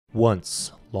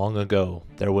Once, long ago,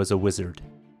 there was a wizard.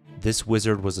 This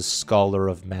wizard was a scholar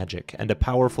of magic and a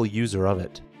powerful user of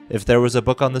it. If there was a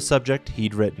book on the subject,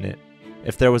 he'd written it.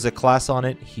 If there was a class on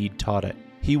it, he'd taught it.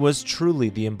 He was truly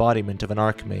the embodiment of an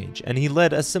archmage, and he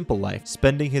led a simple life,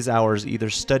 spending his hours either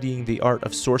studying the art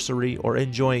of sorcery or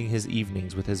enjoying his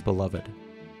evenings with his beloved.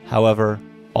 However,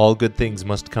 all good things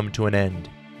must come to an end,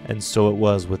 and so it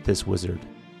was with this wizard.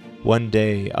 One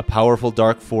day, a powerful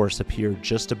dark force appeared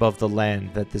just above the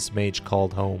land that this mage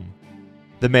called home.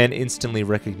 The man instantly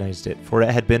recognized it, for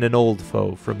it had been an old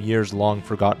foe from years long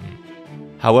forgotten.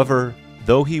 However,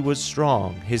 though he was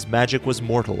strong, his magic was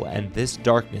mortal, and this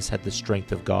darkness had the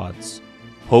strength of gods.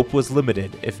 Hope was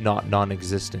limited, if not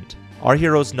non-existent. Our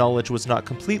hero's knowledge was not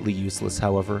completely useless,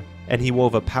 however, and he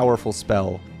wove a powerful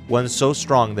spell, one so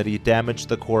strong that he damaged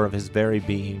the core of his very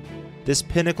being. This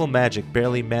pinnacle magic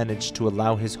barely managed to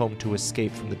allow his home to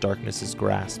escape from the darkness's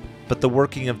grasp, but the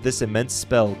working of this immense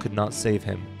spell could not save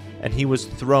him, and he was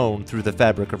thrown through the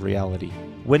fabric of reality.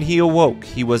 When he awoke,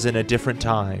 he was in a different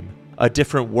time, a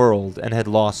different world, and had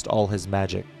lost all his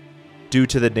magic. Due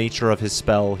to the nature of his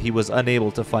spell, he was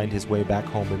unable to find his way back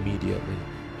home immediately.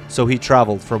 So he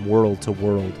traveled from world to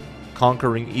world,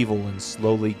 conquering evil and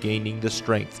slowly gaining the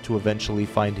strength to eventually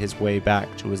find his way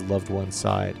back to his loved one's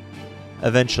side.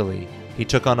 Eventually, he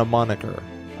took on a moniker,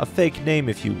 a fake name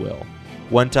if you will,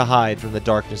 one to hide from the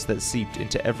darkness that seeped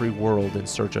into every world in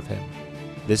search of him.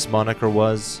 This moniker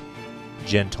was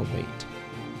Gentlem8te.